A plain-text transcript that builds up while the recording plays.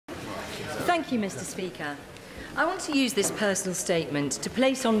Thank you, Mr. Speaker. I want to use this personal statement to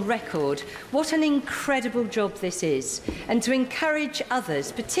place on record what an incredible job this is, and to encourage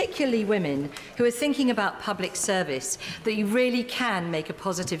others, particularly women, who are thinking about public service, that you really can make a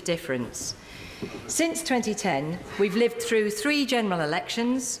positive difference. Since 2010, we've lived through 3 general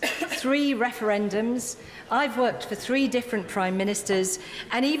elections, 3 referendums. I've worked for 3 different prime ministers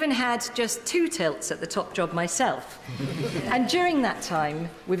and even had just 2 tilts at the top job myself. And during that time,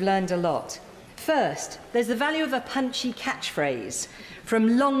 we've learned a lot. First, there's the value of a punchy catchphrase,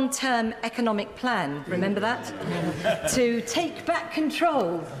 from long-term economic plan, remember that? To take back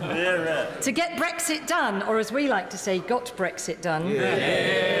control, to get Brexit done, or as we like to say, got Brexit done.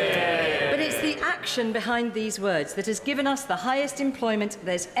 But it's the action behind these words that has given us the highest employment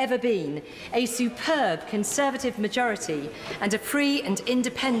there's ever been, a superb Conservative majority, and a free and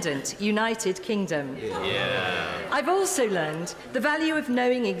independent United Kingdom. I've also learned the value of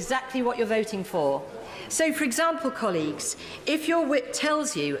knowing exactly what you're voting for. So, for example, colleagues, if your whip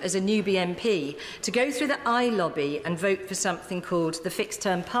tells you as a newbie MP to go through the eye lobby and vote for something called the Fixed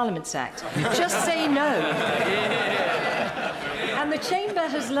Term Parliaments Act, just say no. And the Chamber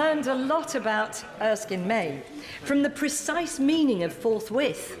has learned a lot about Erskine May, from the precise meaning of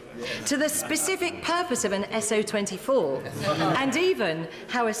forthwith to the specific purpose of an SO24, and even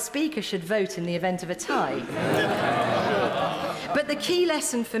how a speaker should vote in the event of a tie. But the key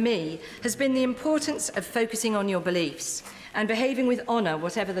lesson for me has been the importance of focusing on your beliefs and behaving with honour,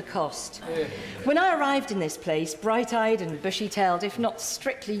 whatever the cost. When I arrived in this place, bright-eyed and bushy-tailed, if not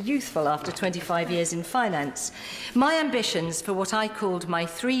strictly youthful after 25 years in finance, my ambitions for what I called my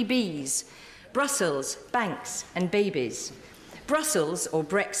 3 Bs, Brussels, banks and babies. Brussels, or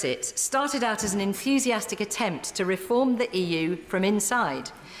Brexit, started out as an enthusiastic attempt to reform the EU from inside.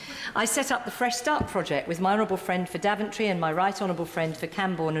 I set up the Fresh Start project with my honourable friend for Daventry and my right honourable friend for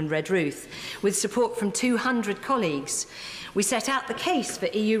Camborne and Redruth, with support from 200 colleagues. We set out the case for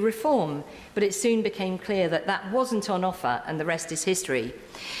EU reform, but it soon became clear that that wasn't on offer, and the rest is history.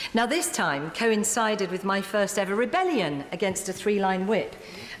 Now, this time coincided with my first ever rebellion against a 3-line whip,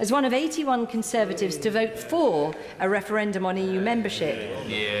 as one of 81 Conservatives to vote for a referendum on EU membership,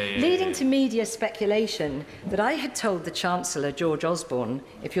 leading to media speculation that I had told the Chancellor, George Osborne,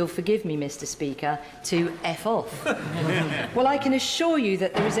 if you'll forgive me, Mr. Speaker, to F off. Well, I can assure you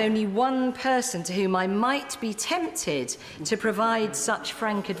that there is only one person to whom I might be tempted to provide such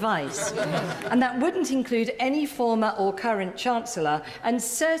frank advice, and that wouldn't include any former or current Chancellor, and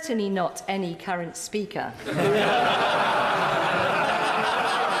certainly not any current Speaker.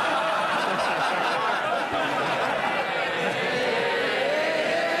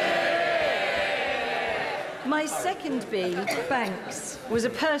 My second B, banks, was a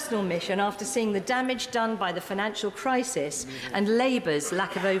personal mission after seeing the damage done by the financial crisis and Labour's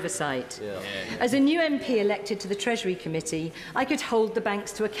lack of oversight. As a new MP elected to the Treasury Committee, I could hold the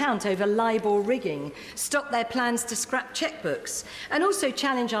banks to account over LIBOR rigging, stop their plans to scrap chequebooks, and also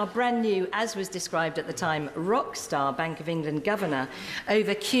challenge our brand new, as was described at the time, rock star Bank of England governor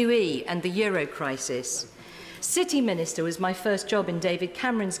over QE and the euro crisis. City Minister was my first job in David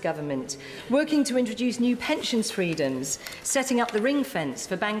Cameron's government, working to introduce new pensions freedoms, setting up the ring fence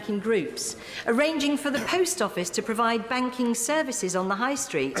for banking groups, arranging for the Post Office to provide banking services on the high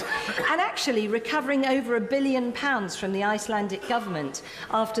street, and actually recovering over £1 billion from the Icelandic government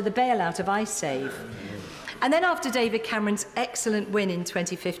after the bailout of iSave. And then after David Cameron's excellent win in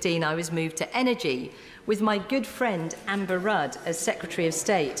 2015, I was moved to energy, with my good friend Amber Rudd as Secretary of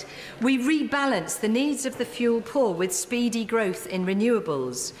State. We rebalanced the needs of the fuel poor with speedy growth in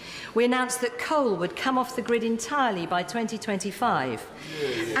renewables. We announced that coal would come off the grid entirely by 2025.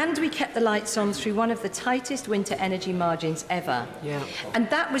 And we kept the lights on through one of the tightest winter energy margins ever. And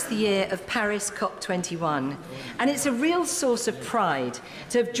that was the year of Paris COP21. And it's a real source of pride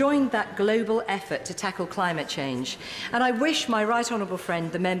to have joined that global effort to tackle climate change. And I wish my right honourable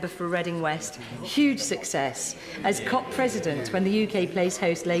friend, the member for Reading West, huge success as COP President when the UK plays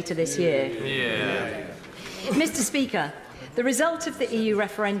host later this year. Mr. Speaker, the result of the EU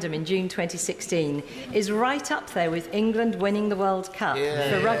referendum in June 2016 is right up there with England winning the World Cup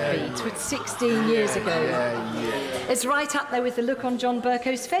for rugby 16 years ago. It's right up there with the look on John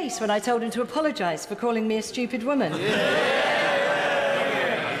Bercow's face when I told him to apologise for calling me a stupid woman.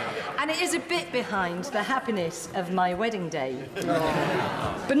 And it is a bit behind the happiness of my wedding day.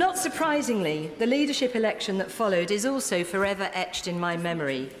 But not surprisingly, the leadership election that followed is also forever etched in my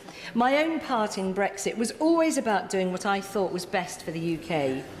memory. My own part in Brexit was always about doing what I thought was best for the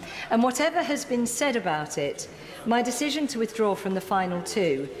UK. And whatever has been said about it, my decision to withdraw from the final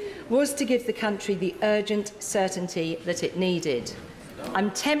 2 was to give the country the urgent certainty that it needed.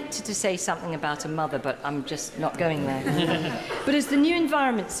 I'm tempted to say something about a mother, but I'm just not going there. But as the new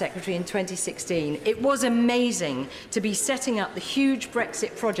Environment Secretary in 2016, it was amazing to be setting up the huge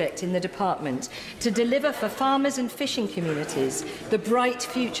Brexit project in the department to deliver for farmers and fishing communities the bright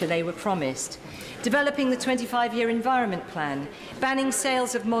future they were promised. Developing the 25-year environment plan, banning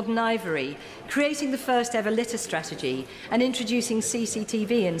sales of modern ivory, creating the first ever litter strategy, and introducing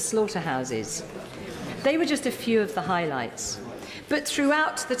CCTV in slaughterhouses. They were just a few of the highlights. But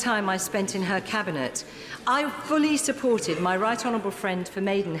throughout the time I spent in her cabinet, I fully supported my Right Honourable friend for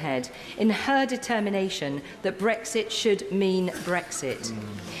Maidenhead in her determination that Brexit should mean Brexit.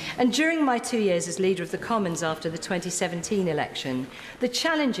 And during my 2 years as Leader of the Commons after the 2017 election, the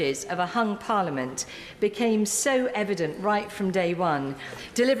challenges of a hung Parliament became so evident right from day one.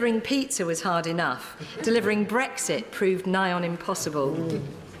 Delivering pizza was hard enough. Delivering Brexit proved nigh on impossible.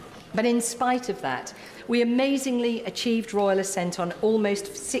 But in spite of that, we amazingly achieved royal assent on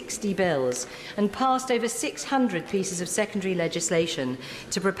almost 60 bills and passed over 600 pieces of secondary legislation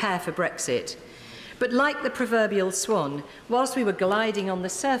to prepare for Brexit. But like the proverbial swan, whilst we were gliding on the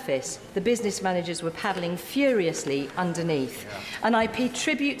surface, the business managers were paddling furiously underneath. And I pay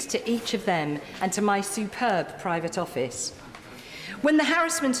tribute to each of them and to my superb private office. When the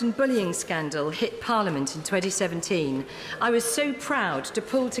harassment and bullying scandal hit Parliament in 2017, I was so proud to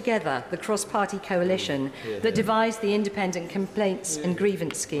pull together the cross-party coalition that devised the Independent Complaints and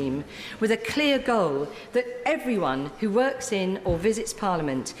Grievance Scheme with a clear goal that everyone who works in or visits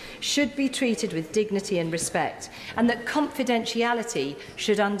Parliament should be treated with dignity and respect, and that confidentiality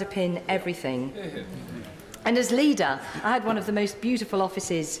should underpin everything. And as leader, I had one of the most beautiful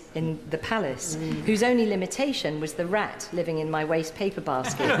offices in the palace, whose only limitation was the rat living in my waste paper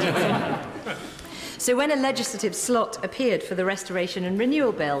basket. So when a legislative slot appeared for the Restoration and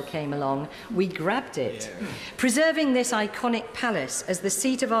Renewal Bill came along, we grabbed it. Preserving this iconic palace as the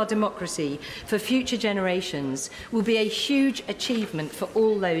seat of our democracy for future generations will be a huge achievement for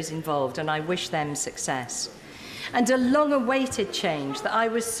all those involved, and I wish them success. And a long-awaited change that I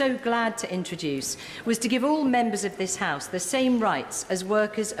was so glad to introduce was to give all members of this House the same rights as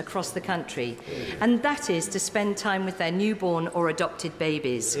workers across the country, and that is to spend time with their newborn or adopted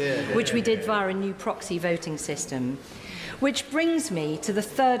babies, which we did via a new proxy voting system. Which brings me to the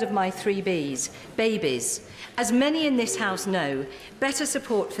third of my 3 Bs, babies. As many in this House know, better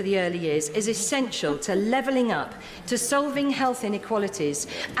support for the early years is essential to levelling up, to solving health inequalities,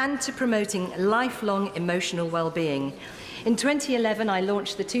 and to promoting lifelong emotional well-being. In 2011, I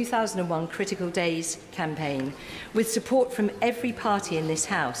launched the 2001 Critical Days campaign, with support from every party in this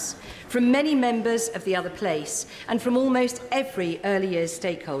House, from many members of the other place, and from almost every early years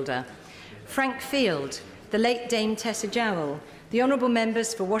stakeholder. Frank Field, the late Dame Tessa Jowell, the honourable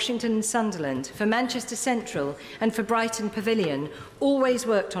members for Washington and Sunderland, for Manchester Central and for Brighton Pavilion always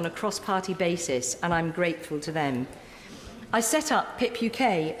worked on a cross-party basis, and I'm grateful to them. I set up PIP UK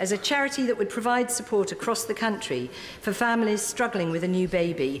as a charity that would provide support across the country for families struggling with a new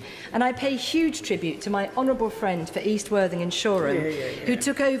baby, and I pay huge tribute to my honourable friend for East Worthing and Shoreham, who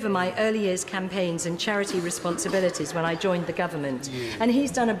took over my early years campaigns and charity responsibilities when I joined the government, and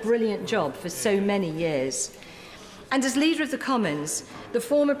he's done a brilliant job for so many years. And as Leader of the Commons, the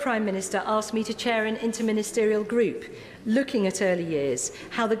former Prime Minister asked me to chair an interministerial group looking at early years,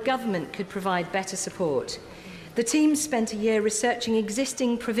 how the government could provide better support. The team spent a year researching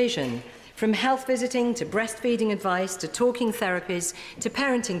existing provision, from health visiting to breastfeeding advice to talking therapies to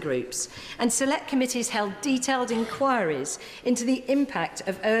parenting groups, and select committees held detailed inquiries into the impact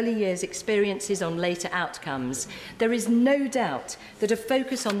of early years experiences on later outcomes. There is no doubt that a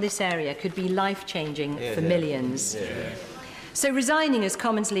focus on this area could be life-changing for millions. So resigning as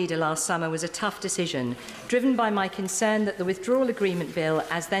Commons leader last summer was a tough decision, driven by my concern that the withdrawal agreement bill,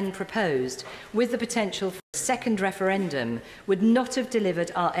 as then proposed, with the potential for a second referendum, would not have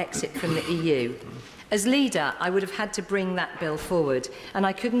delivered our exit from the EU. As leader, I would have had to bring that bill forward, and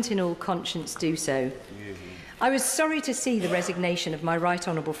I couldn't in all conscience do so. I was sorry to see the resignation of my right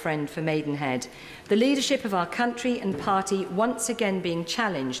honourable friend for Maidenhead, the leadership of our country and party once again being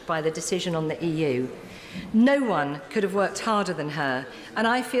challenged by the decision on the EU. No one could have worked harder than her, and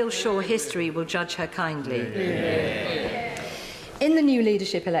I feel sure history will judge her kindly. In the new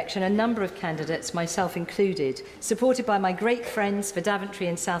leadership election, a number of candidates, myself included, supported by my great friends for Daventry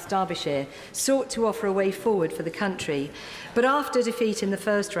and South Derbyshire, sought to offer a way forward for the country. But after defeat in the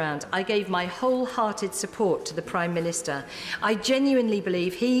first round, I gave my wholehearted support to the Prime Minister. I genuinely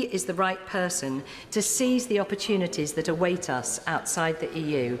believe he is the right person to seize the opportunities that await us outside the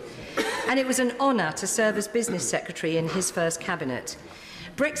EU. And it was an honour to serve as Business Secretary in his first cabinet.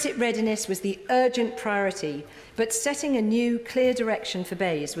 Brexit readiness was the urgent priority, but setting a new, clear direction for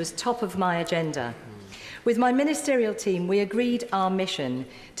BEIS was top of my agenda. With my ministerial team, we agreed our mission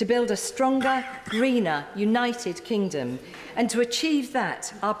to build a stronger, greener, united kingdom. And to achieve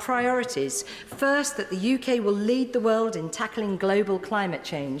that, our priorities: first, that the UK will lead the world in tackling global climate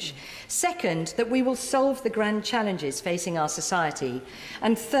change; second, that we will solve the grand challenges facing our society;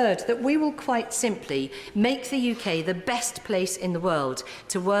 and third, that we will quite simply make the UK the best place in the world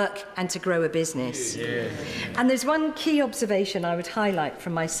to work and to grow a business. Yeah. And there's one key observation I would highlight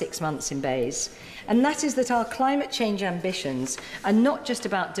from my 6 months in BEIS, and that is that our climate change ambitions are not just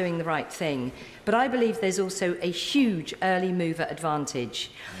about doing the right thing, but I believe there's also a huge early mover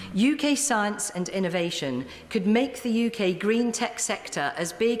advantage. UK science and innovation could make the UK green tech sector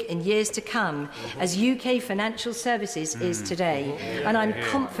as big in years to come as UK financial services is today, and I'm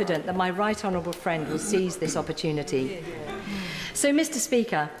confident that my right honourable friend will seize this opportunity. So, Mr.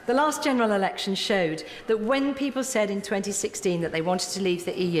 Speaker, the last general election showed that when people said in 2016 that they wanted to leave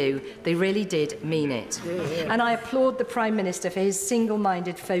the EU, they really did mean it. And I applaud the Prime Minister for his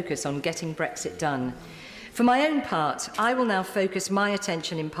single-minded focus on getting Brexit done. For my own part, I will now focus my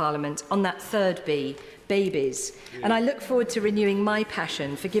attention in Parliament on that third B, babies, and I look forward to renewing my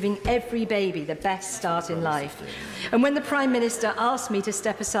passion for giving every baby the best start in life. And when the Prime Minister asked me to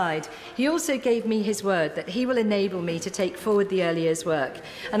step aside, he also gave me his word that he will enable me to take forward the early years work,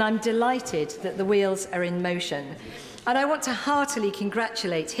 and I'm delighted that the wheels are in motion. And I want to heartily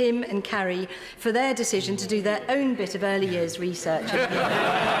congratulate him and Carrie for their decision to do their own bit of early years research.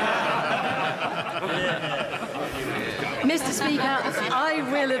 Mr. Speaker, I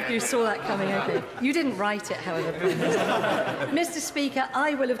will have... You saw that coming, okay. You didn't write it, however. Mr. Speaker,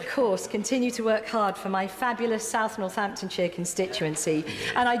 I will, of course, continue to work hard for my fabulous South Northamptonshire constituency,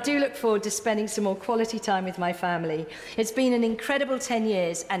 and I do look forward to spending some more quality time with my family. It's been an incredible 10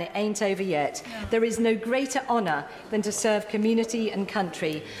 years, and it ain't over yet. There is no greater honour than to serve community and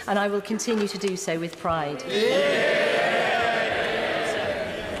country, and I will continue to do so with pride.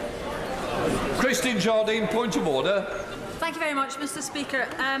 Christine Jardine, point of order. Thank you very much, Mr. Speaker.